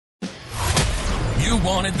You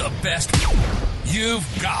wanted the best. You've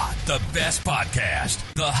got the best podcast.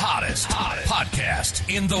 The hottest podcast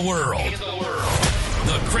in the world.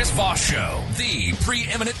 The Chris Voss Show. The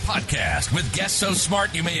preeminent podcast with guests so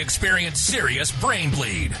smart you may experience serious brain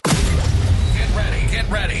bleed. Get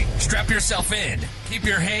ready. Strap yourself in. Keep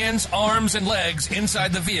your hands, arms, and legs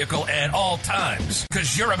inside the vehicle at all times,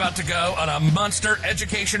 because you're about to go on a monster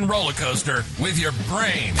education roller coaster with your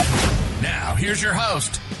brain. Now, here's your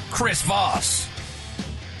host, Chris Voss.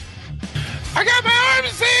 I got my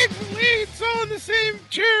arms, legs, and legs all in the same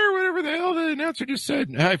chair, whatever the hell the announcer just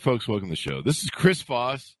said. Hi, folks. Welcome to the show. This is Chris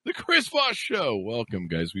Voss, the Chris Voss Show. Welcome,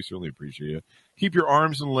 guys. We certainly appreciate it. Keep your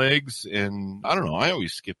arms and legs, and I don't know. I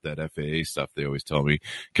always skip that FAA stuff they always tell me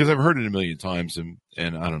because I've heard it a million times, and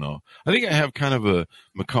I don't know. I think I have kind of a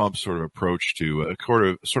macabre sort of approach to a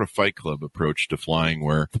sort of Fight Club approach to flying,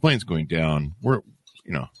 where the plane's going down.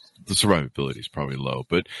 The survivability is probably low,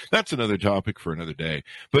 but that's another topic for another day.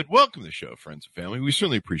 But welcome to the show, friends and family. We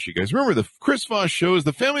certainly appreciate you guys. Remember, the Chris Voss Show is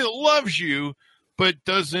the family that loves you but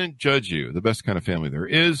doesn't judge you, the best kind of family there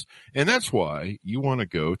is. And that's why you want to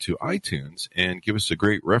go to iTunes and give us a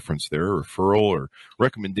great reference there, a referral or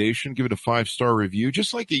recommendation. Give it a 5-star review,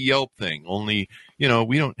 just like a Yelp thing. Only,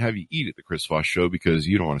 we don't have you eat at the Chris Voss Show because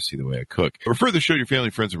you don't want to see the way I cook. Refer the show to your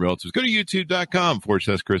family, friends, and relatives. Go to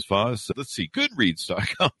youtube.com/Chris Voss. Let's see,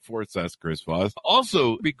 goodreads.com/Chris Voss.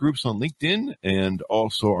 Also, big groups on LinkedIn and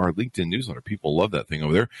also our LinkedIn newsletter. People love that thing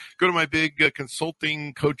over there. Go to my big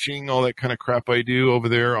consulting, coaching, all that kind of crap I do over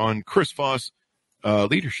there on Chris Voss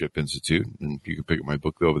Leadership Institute, and you can pick up my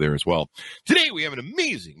book over there as well. Today we have an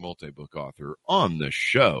amazing multi-book author on the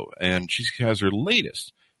show, and she has her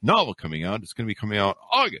latest novel coming out. It's going to be coming out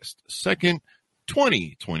August 2nd,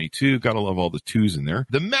 2022. Gotta love all the twos in there.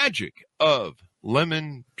 The Magic of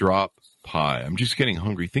Lemon Drop Pie. I'm just getting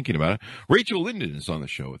hungry thinking about it. Rachel Linden is on the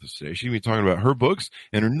show with us today. She's going to be talking about her books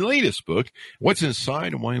and her latest book, what's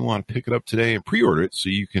inside, and why you want to pick it up today and pre-order it so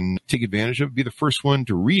you can take advantage of it, be the first one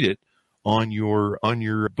to read it on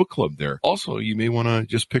your book club there. Also, you may want to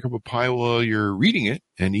just pick up a pie while you're reading it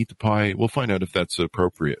and eat the pie. We'll find out if that's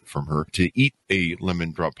appropriate from her to eat a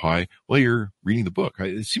lemon drop pie while you're reading the book.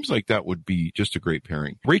 It seems like that would be just a great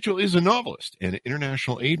pairing. Rachel is a novelist and an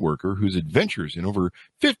international aid worker whose adventures in over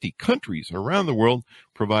 50 countries around the world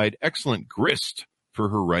provide excellent grist for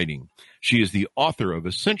her writing. She is the author of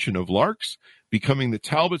Ascension of Larks, Becoming the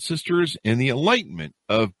Talbot Sisters, and the Enlightenment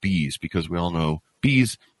of Bees, because we all know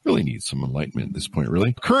bees really need some enlightenment at this point,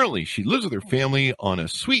 really. Currently, she lives with her family on a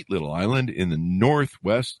sweet little island in the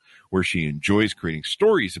Northwest where she enjoys creating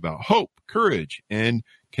stories about hope, courage, and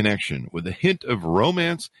connection with a hint of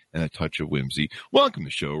romance and a touch of whimsy. Welcome to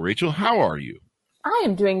the show, Rachel. How are you? I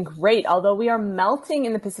am doing great, although we are melting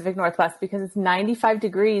in the Pacific Northwest because it's 95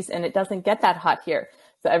 degrees and it doesn't get that hot here.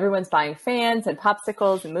 So everyone's buying fans and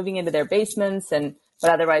popsicles and moving into their basements, but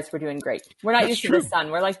otherwise we're doing great. We're not used to the sun.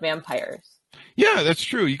 We're like vampires. Yeah, that's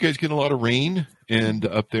true. You guys get a lot of rain and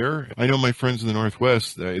up there. I know my friends in the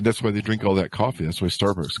Northwest, that's why they drink all that coffee. That's why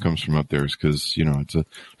Starbucks comes from up there, is because, it's a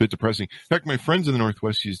bit depressing. In fact, my friends in the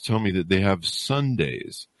Northwest used to tell me that they have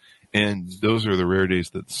Sundays, and those are the rare days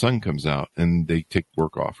that the sun comes out and they take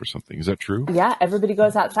work off or something. Is that true? Yeah, everybody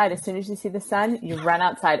goes outside. As soon as you see the sun, you run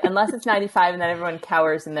outside, unless it's 95 and then everyone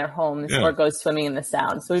cowers in their homes or goes swimming in the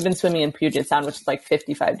Sound. So we've been swimming in Puget Sound, which is like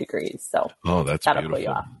 55 degrees. So that'll cool you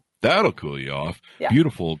off. That'll cool you off. Yeah.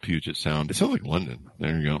 Beautiful Puget Sound. It sounds like London.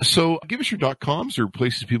 There you go. So give us your .coms or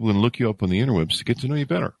places people can look you up on the interwebs to get to know you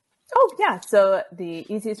better. Oh, yeah. So the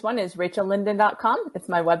easiest one is rachellinden.com. It's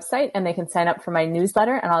my website, and they can sign up for my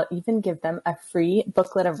newsletter, and I'll even give them a free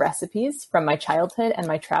booklet of recipes from my childhood and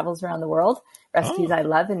my travels around the world, recipes I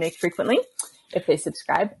love and make frequently if they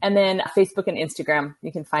subscribe. And then Facebook and Instagram,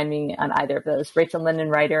 you can find me on either of those, Rachel Linden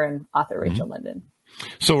Writer and author Rachel Linden.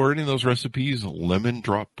 So are any of those recipes lemon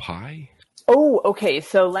drop pie? Oh, okay.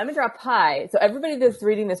 So lemon drop pie. So everybody that's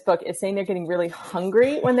reading this book is saying they're getting really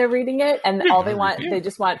hungry when they're reading it. And all they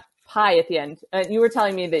just want pie at the end. You were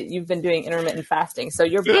telling me that you've been doing intermittent fasting. So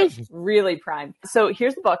your book's really primed. So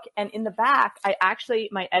here's the book. And in the back,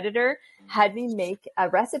 my editor had me make a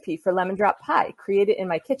recipe for lemon drop pie, create it in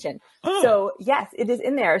my kitchen. Oh. So yes, it is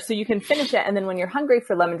in there. So you can finish it. And then when you're hungry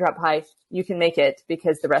for lemon drop pie, you can make it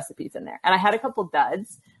because the recipe's in there. And I had a couple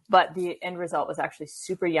duds, but the end result was actually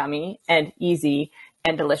super yummy and easy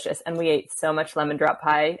and delicious. And we ate so much lemon drop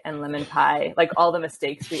pie and lemon pie, like all the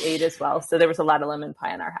mistakes we ate as well. So there was a lot of lemon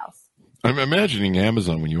pie in our house. I'm imagining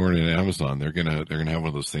Amazon, when you order at Amazon, they're gonna have one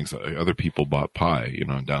of those things that other people bought pie,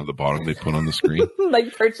 down at the bottom they put on the screen.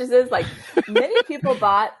 Like purchases, like many people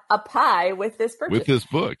bought a pie with this purchase. With this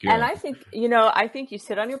book, yeah. And I think you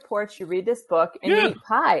sit on your porch, you read this book, and you eat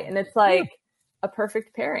pie. And it's like, a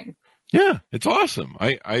perfect pairing. Yeah, it's awesome.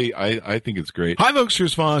 I think it's great. Hi, folks.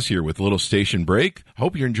 Here's Voss here with a little station break.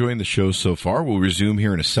 Hope you're enjoying the show so far. We'll resume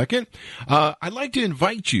here in a second. I'd like to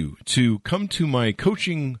invite you to come to my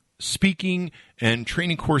coaching, speaking, and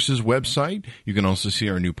training courses website. You can also see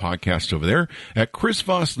our new podcast over there at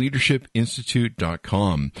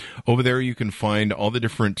chrisvossleadershipinstitute.com. Over there, you can find all the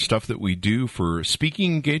different stuff that we do for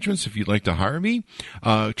speaking engagements if you'd like to hire me,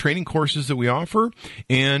 training courses that we offer,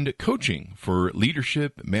 and coaching for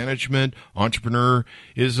leadership, management,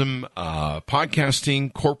 entrepreneurism,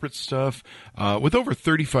 podcasting, corporate stuff. With over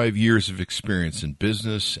 35 years of experience in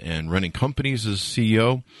business and running companies as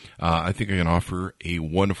CEO, I think I can offer a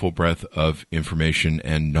wonderful breadth of information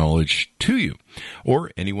and knowledge to you, or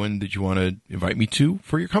anyone that you want to invite me to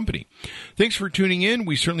for your company. Thanks for tuning in.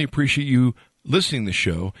 We certainly appreciate you listening to the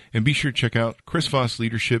show, and be sure to check out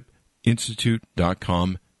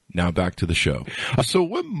chrisvossleadershipinstitute.com. Now back to the show. So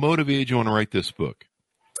what motivated you to want to write this book?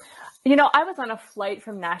 You know, I was on a flight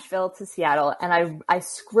from Nashville to Seattle, and I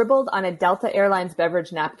scribbled on a Delta Airlines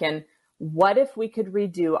beverage napkin, what if we could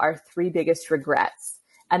redo our 3 biggest regrets?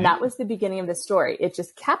 And that was the beginning of the story. It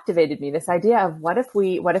just captivated me, this idea of what if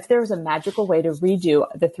there was a magical way to redo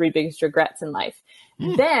the 3 biggest regrets in life?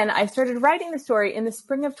 Then I started writing the story in the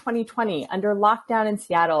spring of 2020 under lockdown in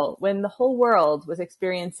Seattle, when the whole world was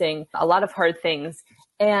experiencing a lot of hard things.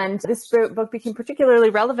 And this book became particularly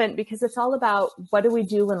relevant because it's all about what do we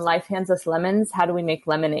do when life hands us lemons? How do we make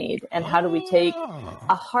lemonade? And how do we take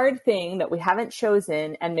a hard thing that we haven't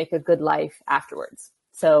chosen and make a good life afterwards?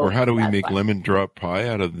 So, or how do we make lemon drop pie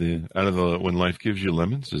out of the when life gives you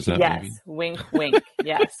lemons? Is that yes? Maybe? Wink, wink.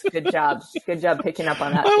 Yes, good job picking up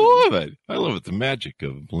on that. I love it. The magic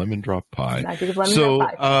of lemon drop pie. Magic of lemon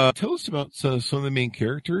drop pie. Tell us about some of the main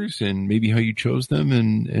characters and maybe how you chose them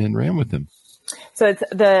and ran with them. So it's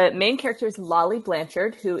the main character is Lolly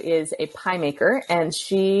Blanchard, who is a pie maker, and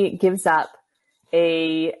she gives up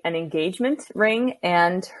an engagement ring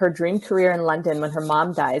and her dream career in London when her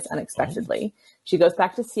mom dies unexpectedly. She goes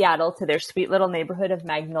back to Seattle to their sweet little neighborhood of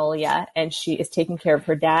Magnolia, and she is taking care of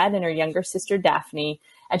her dad and her younger sister, Daphne,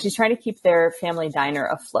 and she's trying to keep their family diner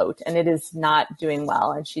afloat, and it is not doing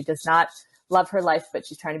well, and she does not love her life, but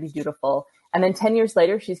she's trying to be dutiful. And then 10 years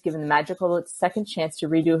later, she's given the magical second chance to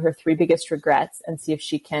redo her 3 biggest regrets and see if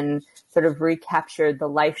she can sort of recapture the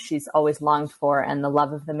life she's always longed for and the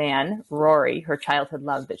love of the man, Rory, her childhood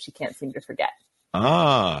love that she can't seem to forget.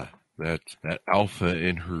 That alpha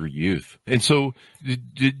in her youth. And so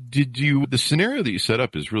did you, the scenario that you set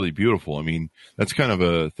up is really beautiful. I mean, that's kind of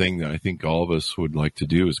a thing that I think all of us would like to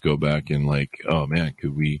do, is go back and like, oh man,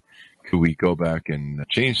 could we go back and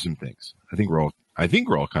change some things? I think we're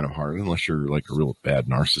all kind of hard, unless you're like a real bad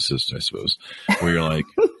narcissist, I suppose, where you're like,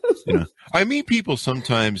 you know, I meet people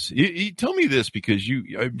sometimes, you tell me this because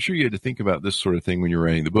I'm sure you had to think about this sort of thing when you're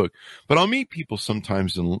writing the book, but I'll meet people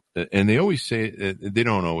sometimes and they always say, they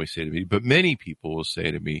don't always say to me, but many people will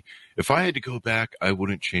say to me, if I had to go back, I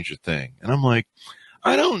wouldn't change a thing. And I'm like,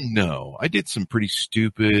 I don't know. I did some pretty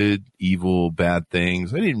stupid, evil, bad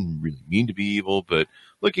things. I didn't really mean to be evil, but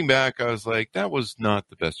looking back, I was like, that was not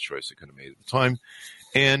the best choice I could have made at the time.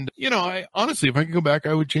 And, you know, I honestly, if I could go back,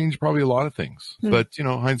 I would change probably a lot of things. But, you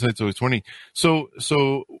know, hindsight's always 20. So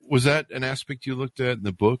was that an aspect you looked at in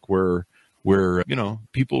the book where, you know,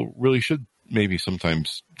 people really should maybe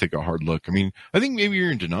sometimes take a hard look? I mean, I think maybe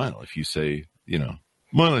you're in denial if you say, you know,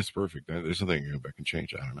 my life's perfect. There's nothing I can go back and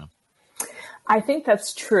change. I don't know. I think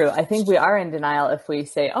that's true. I think we are in denial if we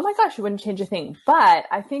say, oh my gosh, you wouldn't change a thing. But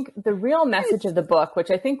I think the real message of the book,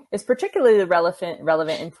 which I think is particularly relevant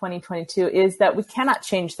in 2022, is that we cannot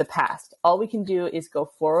change the past. All we can do is go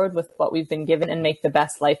forward with what we've been given and make the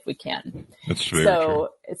best life we can. That's very true.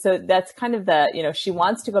 So that's kind of the, you know, she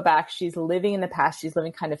wants to go back. She's living in the past. She's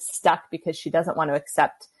living kind of stuck because she doesn't want to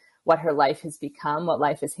accept what her life has become, what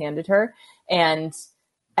life has handed her. And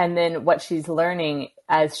then what she's learning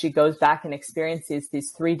as she goes back and experiences these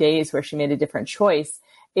 3 days where she made a different choice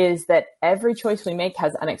is that every choice we make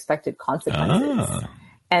has unexpected consequences.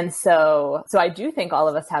 And so I do think all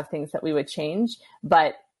of us have things that we would change,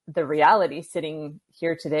 but the reality sitting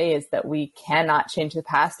here today is that we cannot change the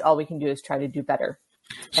past. All we can do is try to do better.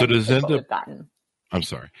 So does it end up, I'm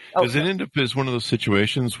sorry. Does it end up as one of those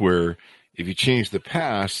situations where if you change the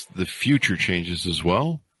past, the future changes as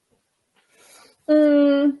well?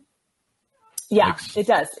 Yeah, it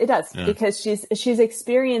does. Yeah. Because she's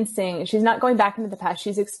experiencing, she's not going back into the past.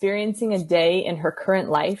 She's experiencing a day in her current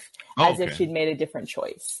life as if she'd made a different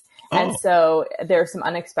choice. And so there are some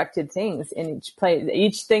unexpected things in each play.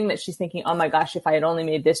 Each thing that she's thinking, oh my gosh, if I had only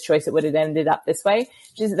made this choice, it would have ended up this way.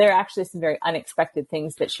 There are actually some very unexpected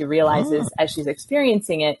things that she realizes as she's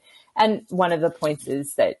experiencing it. And one of the points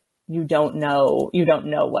is that you don't know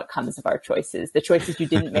what comes of our choices. The choices you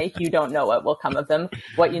didn't make, you don't know what will come of them.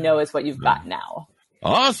 What you know is what you've got now.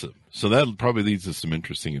 Awesome. So that probably leads to some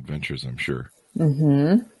interesting adventures, I'm sure.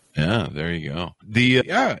 Mm-hmm. Yeah, there you go.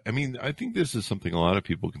 I mean, I think this is something a lot of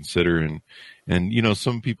people consider, and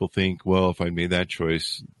some people think, well, if I made that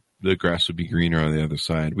choice, the grass would be greener on the other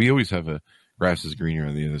side. We always have a grass is greener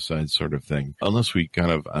on the other side sort of thing, unless we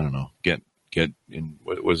kind of, I don't know, get in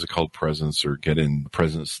what is it called, presence, or get in the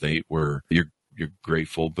present state where you're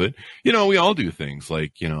grateful. But we all do things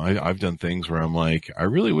like I've done things where I'm like, I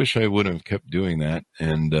really wish I would have kept doing that,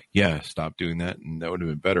 and stop doing that, and that would have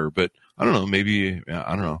been better. But I don't know, maybe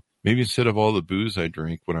instead of all the booze I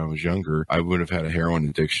drank when I was younger, I would have had a heroin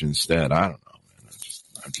addiction instead. I don't know.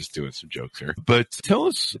 I'm just doing some jokes here. But tell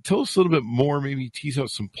us a little bit more, maybe tease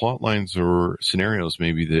out some plot lines or scenarios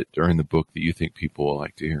maybe that are in the book that you think people will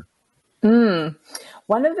like to hear.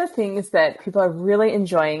 One of the things that people are really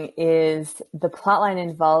enjoying is the plotline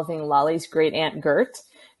involving Lolly's great aunt Gert,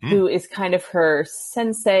 who is kind of her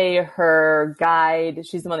sensei, her guide.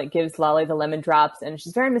 She's the one that gives Lolly the lemon drops, and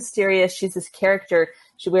she's very mysterious. She's this character.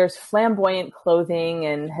 She wears flamboyant clothing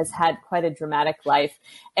and has had quite a dramatic life.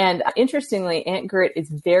 And interestingly, Aunt Gert is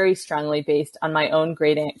very strongly based on my own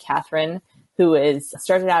great aunt Catherine, who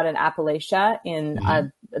started out in Appalachia in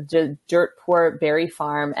a dirt poor berry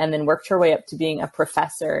farm, and then worked her way up to being a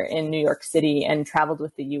professor in New York City and traveled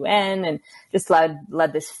with the UN and just led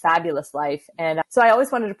this fabulous life. And so I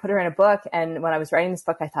always wanted to put her in a book. And when I was writing this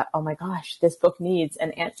book, I thought, oh my gosh, this book needs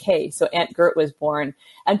an Aunt Kay. So Aunt Gert was born,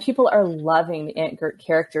 and people are loving the Aunt Gert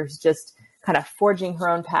characters, just kind of forging her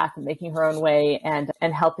own path and making her own way, and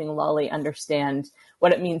helping Lolly understand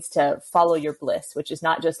what it means to follow your bliss, which is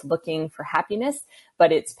not just looking for happiness,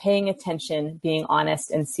 but it's paying attention, being honest,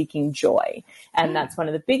 and seeking joy. And that's one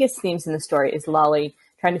of the biggest themes in the story, is Lolly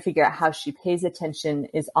trying to figure out how she pays attention,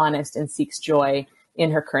 is honest, and seeks joy in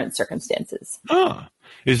her current circumstances.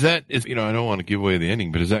 Is I don't want to give away the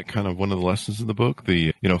ending, but is that kind of one of the lessons in the book?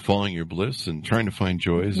 The, following your bliss and trying to find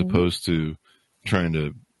joy as opposed to trying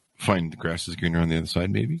to find the grass is greener on the other side,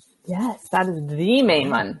 maybe? Yes, that is the main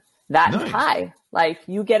one. That nice. Pie. Like,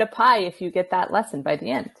 you get a pie if you get that lesson by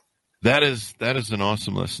the end. That is an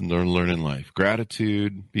awesome lesson to learn in life.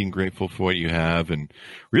 Gratitude, being grateful for what you have, and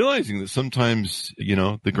realizing that sometimes,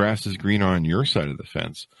 the grass is greener on your side of the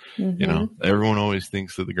fence. Everyone always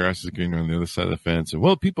thinks that the grass is greener on the other side of the fence.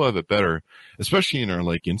 And people have it better, especially in our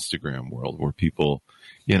Instagram world, where people,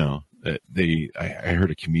 I heard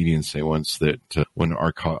a comedian say once that when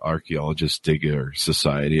archaeologists dig our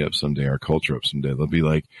society up someday, our culture up someday, they'll be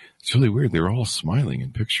like, it's really weird. They were all smiling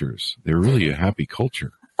in pictures. They're really a happy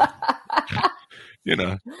culture.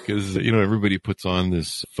 Because, everybody puts on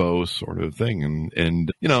this faux sort of thing.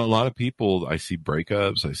 And, a lot of people, I see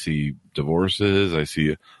breakups, I see divorces, I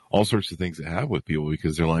see all sorts of things that happen with people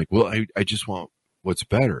because they're like, well, I just want what's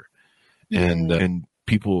better. And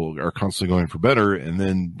people are constantly going for better, and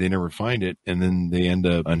then they never find it. And then they end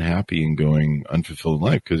up unhappy and going unfulfilled in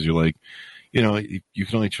life because you're like, you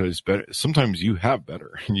can only choose better. Sometimes you have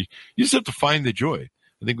better, and you just have to find the joy.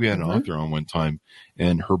 I think we had an author on one time,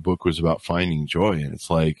 and her book was about finding joy. And it's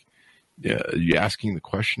like, you're asking the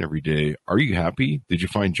question every day, are you happy? Did you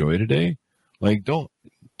find joy today? Like, don't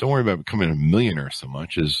worry about becoming a millionaire so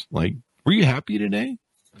much as like, were you happy today?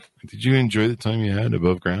 Did you enjoy the time you had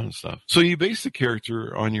above ground and stuff? So you base the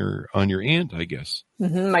character on your aunt, I guess.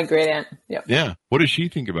 My great aunt. Yep. Yeah. What does she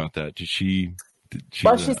think about that? She's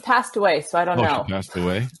passed away, so I don't know. She passed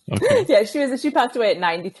away? Okay. Yeah, she passed away at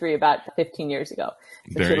 93 about 15 years ago.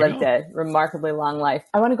 So she lived a remarkably long life.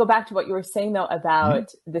 I want to go back to what you were saying, though,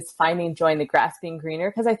 about this finding joy in the grass being greener,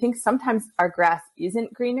 because I think sometimes our grass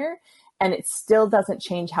isn't greener, and it still doesn't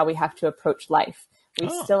change how we have to approach life. We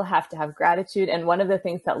still have to have gratitude. And one of the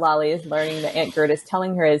things that Lolly is learning, that Aunt Gert is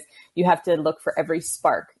telling her, is you have to look for every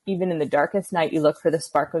spark. Even in the darkest night, you look for the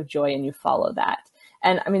spark of joy and you follow that.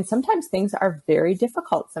 And I mean, sometimes things are very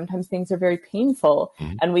difficult. Sometimes things are very painful.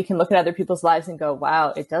 And we can look at other people's lives and go,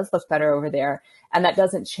 wow, it does look better over there. And that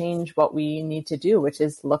doesn't change what we need to do, which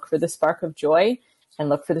is look for the spark of joy and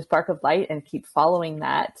look for the spark of light and keep following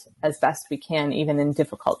that as best we can, even in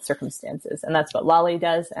difficult circumstances. And that's what Lolly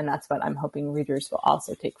does. And that's what I'm hoping readers will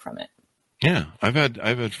also take from it. Yeah. I've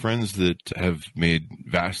had friends that have made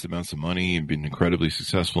vast amounts of money and been incredibly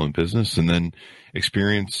successful in business, and then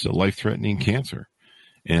experience life-threatening cancer.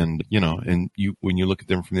 And, when you look at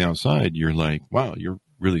them from the outside, you're like, wow, you're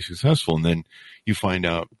really successful. And then you find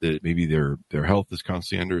out that maybe their health is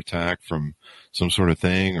constantly under attack from some sort of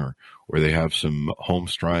thing, or they have some home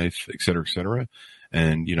strife, et cetera, et cetera.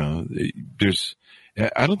 And,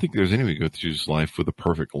 I don't think there's anybody who goes through this life with a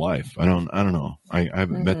perfect life. I don't know. I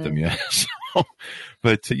haven't met them yet. So,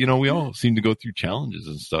 but we all seem to go through challenges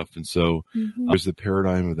and stuff. And so there's the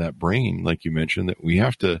paradigm of that brain, like you mentioned, that we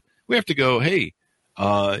have to go, hey,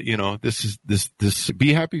 this is this,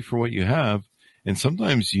 be happy for what you have. And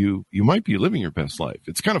sometimes you might be living your best life.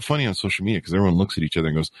 It's kind of funny on social media because everyone looks at each other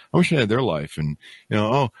and goes, I wish I had their life. And,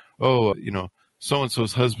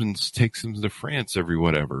 so-and-so's husband takes them to France every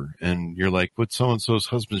whatever. And you're like, but so-and-so's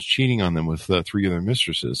husband's cheating on them with 3 other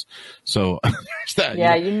mistresses. So there's that.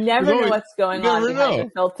 Yeah, you never know what's going on behind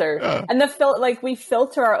the filter. Yeah. And we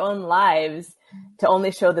filter our own lives to only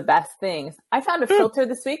show the best things. I found a filter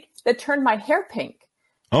this week that turned my hair pink.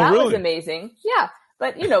 That was amazing. Yeah.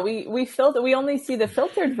 But, we only see the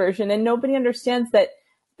filtered version, and nobody understands that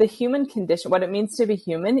the human condition, what it means to be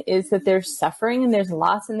human, is that there's suffering and there's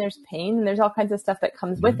loss and there's pain and there's all kinds of stuff that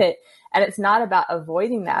comes with it. And it's not about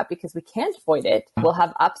avoiding that, because we can't avoid it. We'll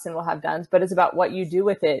have ups and we'll have downs, but it's about what you do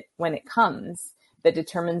with it when it comes that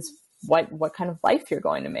determines what kind of life you're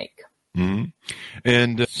going to make. Mm-hmm.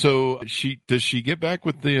 And so does she get back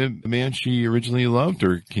with the man she originally loved,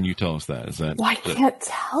 or can you tell us that? Is that? Well, I can't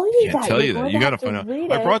tell you that. You got to find out.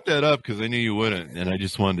 I brought that up because I knew you wouldn't, and I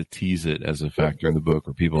just wanted to tease it as a factor in the book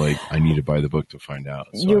where people I need to buy the book to find out.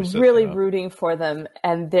 So you're really rooting for them,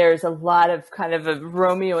 and there's a lot of kind of a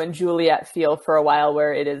Romeo and Juliet feel for a while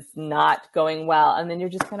where it is not going well, and then you're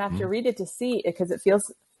just going to have to read it to see it, because it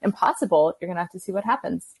feels impossible. You're going to have to see what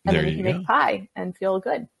happens, and then you can make pie and feel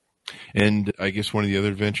good. And I guess one of the other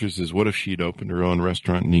adventures is, what if she'd opened her own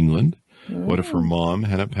restaurant in England? What if her mom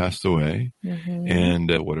hadn't passed away? And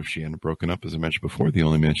what if she hadn't broken up, as I mentioned before, the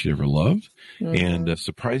only man she ever loved? And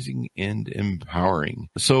surprising and empowering.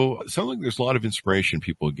 So it sounds like there's a lot of inspiration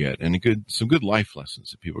people get, and some good life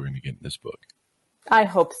lessons that people are going to get in this book. I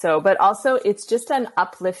hope so. But also, it's just an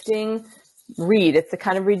uplifting read. It's the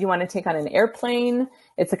kind of read you want to take on an airplane.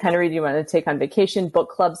 It's the kind of read you want to take on vacation. Book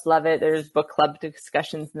clubs love it. There's book club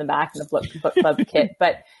discussions in the back and the book club kit.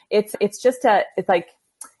 But it's like,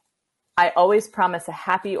 I always promise a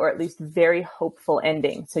happy or at least very hopeful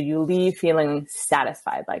ending. So you leave feeling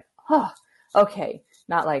satisfied, like, oh, okay.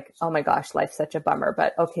 Not like, oh my gosh, life's such a bummer,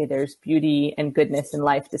 but okay, there's beauty and goodness in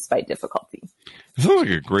life despite difficulty. It sounds like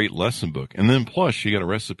a great lesson book. And then plus you got a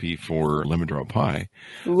recipe for lemon drop pie.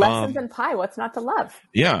 Lessons in pie. What's not to love?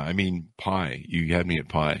 Yeah. I mean, pie. You had me at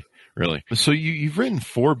pie. Really. So you've written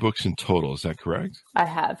 4 books in total. Is that correct? I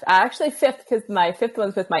have. Actually 5th, because my 5th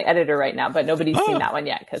one's with my editor right now, but nobody's seen that one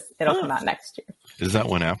yet because it'll come out next year. Is that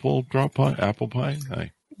one apple pie?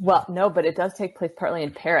 Hi. Well, no, but it does take place partly in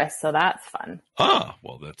Paris, so that's fun.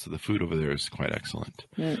 Well, the food over there is quite excellent.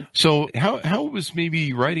 So how was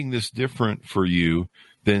maybe writing this different for you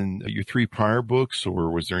than your 3 prior books, or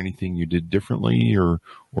was there anything you did differently, or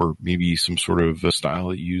maybe some sort of style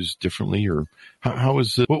that you used differently, or how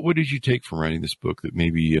was it? What did you take from writing this book that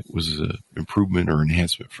maybe it was an improvement or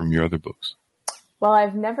enhancement from your other books? Well,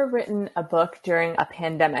 I've never written a book during a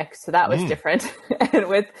pandemic, so that was different. And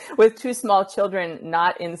with 2 small children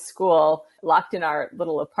not in school, locked in our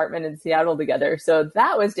little apartment in Seattle together. So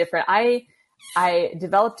that was different. I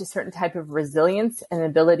developed a certain type of resilience and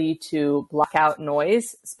ability to block out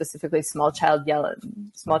noise, specifically small children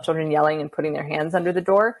yelling and putting their hands under the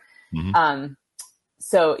door.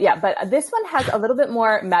 So yeah, but this one has a little bit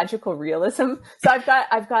more magical realism. So I've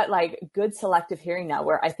got like good selective hearing now,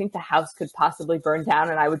 where I think the house could possibly burn down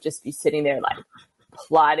and I would just be sitting there like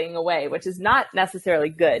plodding away, which is not necessarily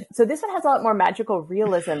good. So this one has a lot more magical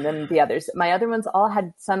realism than the others. My other ones all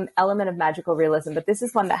had some element of magical realism, but this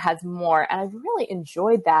is one that has more, and I really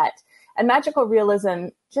enjoyed that. And magical realism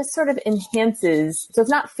just sort of enhances, so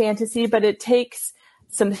it's not fantasy, but it takes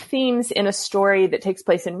some themes in a story that takes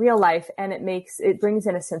place in real life, and it brings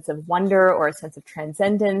in a sense of wonder or a sense of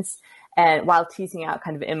transcendence, and while teasing out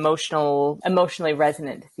kind of emotionally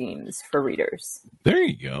resonant themes for readers. There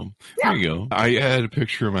you go. I had a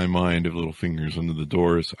picture in my mind of little fingers under the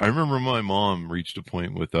doors. I remember my mom reached a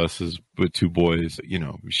point with us with 2 boys.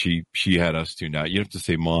 She had us tuned out. You have to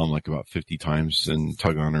say mom like about 50 times and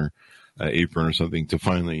tug on her apron or something to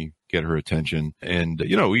finally get her attention. And,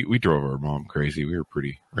 we drove our mom crazy. We were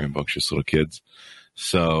pretty rambunctious little kids.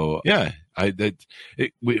 So yeah,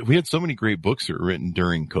 we had so many great books that were written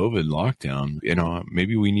during COVID lockdown.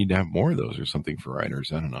 Maybe we need to have more of those or something for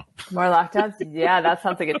writers. I don't know. More lockdowns? Yeah, that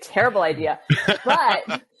sounds like a terrible idea.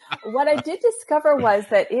 But what I did discover was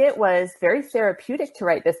that it was very therapeutic to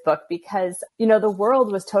write this book because, the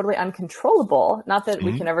world was totally uncontrollable. Not that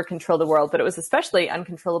we can ever control the world, but it was especially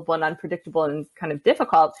uncontrollable and unpredictable and kind of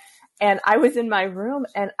difficult. And I was in my room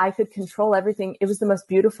and I could control everything. It was the most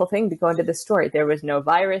beautiful thing to go into the story. There was no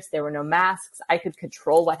virus. There were no masks. I could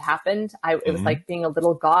control what happened. It was like being a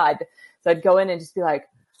little god. So I'd go in and just be like,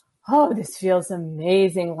 oh, this feels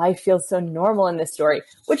amazing. Life feels so normal in this story,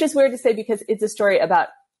 which is weird to say because it's a story about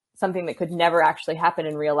something that could never actually happen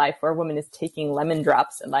in real life, where a woman is taking lemon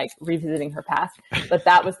drops and like revisiting her past. But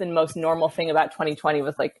that was the most normal thing about 2020,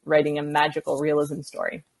 was like writing a magical realism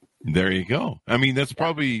story. There you go. I mean, that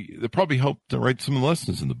probably helped to write some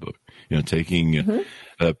lessons in the book. Taking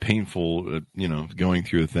a painful, going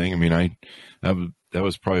through a thing. I mean, that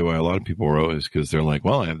was probably why a lot of people wrote, is because they're like,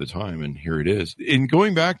 well, I have the time, and here it is. In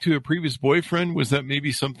going back to a previous boyfriend, was that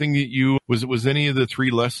maybe something that was any of the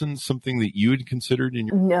 3 lessons something that you had considered in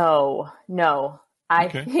your? No. I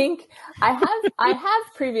think I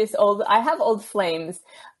have old flames,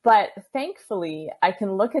 but thankfully I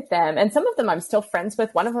can look at them, and some of them I'm still friends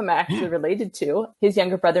with. One of them I'm actually related to. His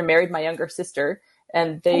younger brother married my younger sister,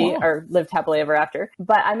 and they lived happily ever after.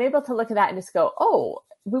 But I'm able to look at that and just go, oh,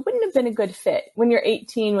 we wouldn't have been a good fit. When you're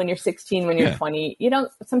 18, when you're 16, when you're 20,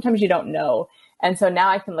 sometimes you don't know. And so now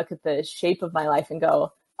I can look at the shape of my life and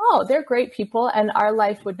go, oh, they're great people, and our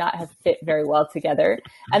life would not have fit very well together.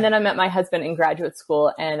 And then I met my husband in graduate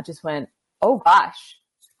school and just went, oh gosh,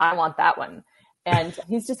 I want that one. And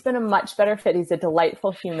he's just been a much better fit. He's a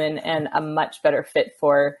delightful human and a much better fit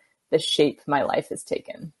for the shape my life has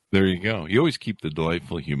taken. There you go. You always keep the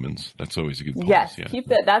delightful humans. That's always a good policy. Yes, keep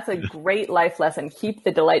that. That's a great life lesson. Keep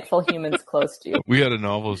the delightful humans close to you. We had a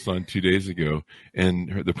novelist on 2 days ago,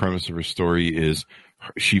 and the premise of her story is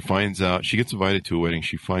she finds out, she gets invited to a wedding.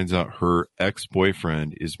 She finds out her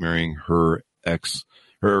ex-boyfriend is marrying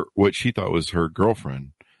what she thought was her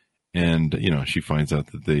girlfriend. And, she finds out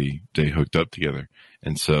that they hooked up together.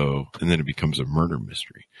 And then it becomes a murder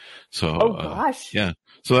mystery. So, oh gosh. Yeah.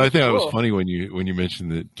 So I think that was funny when you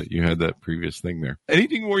mentioned that you had that previous thing there.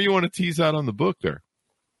 Anything more you want to tease out on the book there?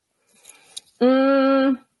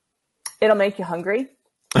 It'll make you hungry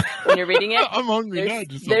when you're reading it. I'm hungry.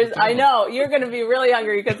 I know you're going to be really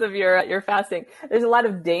hungry because of your fasting. There's a lot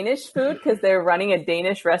of Danish food because they're running a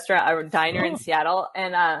Danish restaurant or diner in Seattle.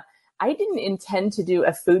 And, I didn't intend to do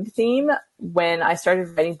a food theme when I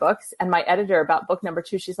started writing books. And my editor, about book number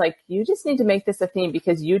 2, she's like, you just need to make this a theme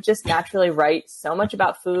because you just naturally write so much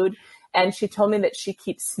about food. And she told me that she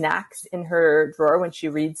keeps snacks in her drawer when she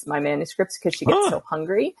reads my manuscripts because she gets so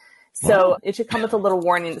hungry. So it should come with a little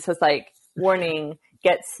warning that says like, warning,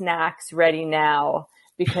 get snacks ready now,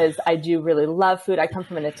 because I do really love food. I come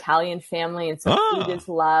from an Italian family, and so food is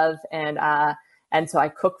love. And so I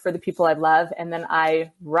cook for the people I love, and then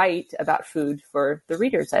I write about food for the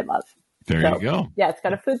readers I love. There you go. Yeah, it's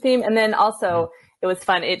got a food theme. And then also it was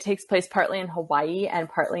fun. It takes place partly in Hawaii and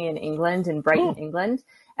partly in England, in Brighton, England.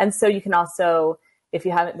 And so you can also, if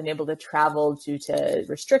you haven't been able to travel due to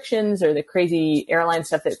restrictions or the crazy airline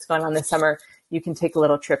stuff that's going on this summer, you can take a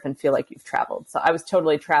little trip and feel like you've traveled. So I was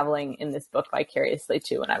totally traveling in this book vicariously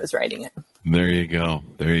too when I was writing it. There you go.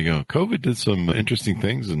 There you go. COVID did some interesting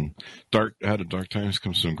things, and out of dark times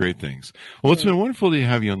come some great things. Well, it's been wonderful to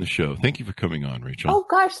have you on the show. Thank you for coming on, Rachel. Oh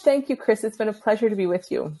gosh, thank you, Chris. It's been a pleasure to be with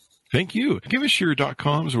you. Thank you. Give us your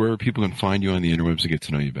 .coms, where people can find you on the interwebs to get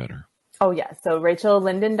to know you better. Oh yeah. So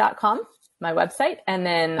RachelLinden.com, my website. And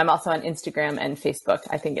then I'm also on Instagram and Facebook.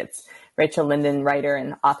 I think it's Rachel Linden, writer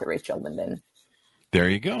and author Rachel Linden. There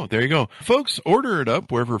you go. There you go. Folks, order it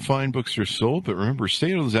up wherever fine books are sold. But remember,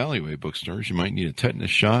 stay in those alleyway bookstores. You might need a tetanus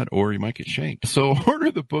shot or you might get shanked. So order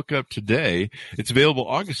the book up today. It's available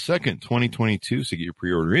August 2nd, 2022. So get your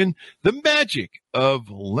pre-order in. The Magic of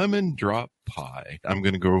Lemon Drop Pie. I'm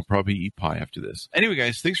going to go probably eat pie after this. Anyway,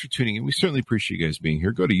 guys, thanks for tuning in. We certainly appreciate you guys being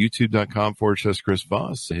here. Go to youtube.com/Chris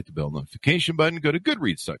Voss. Hit the bell notification button. Go to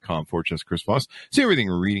goodreads.com/Chris Voss. See everything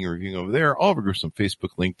we're reading and reviewing over there. All of our groups on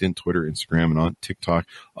Facebook, LinkedIn, Twitter, Instagram, and on TikTok.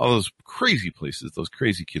 All those crazy places those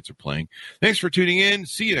crazy kids are playing. Thanks for tuning in.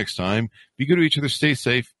 See you next time. Be good to each other. Stay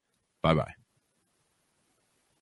safe. Bye-bye.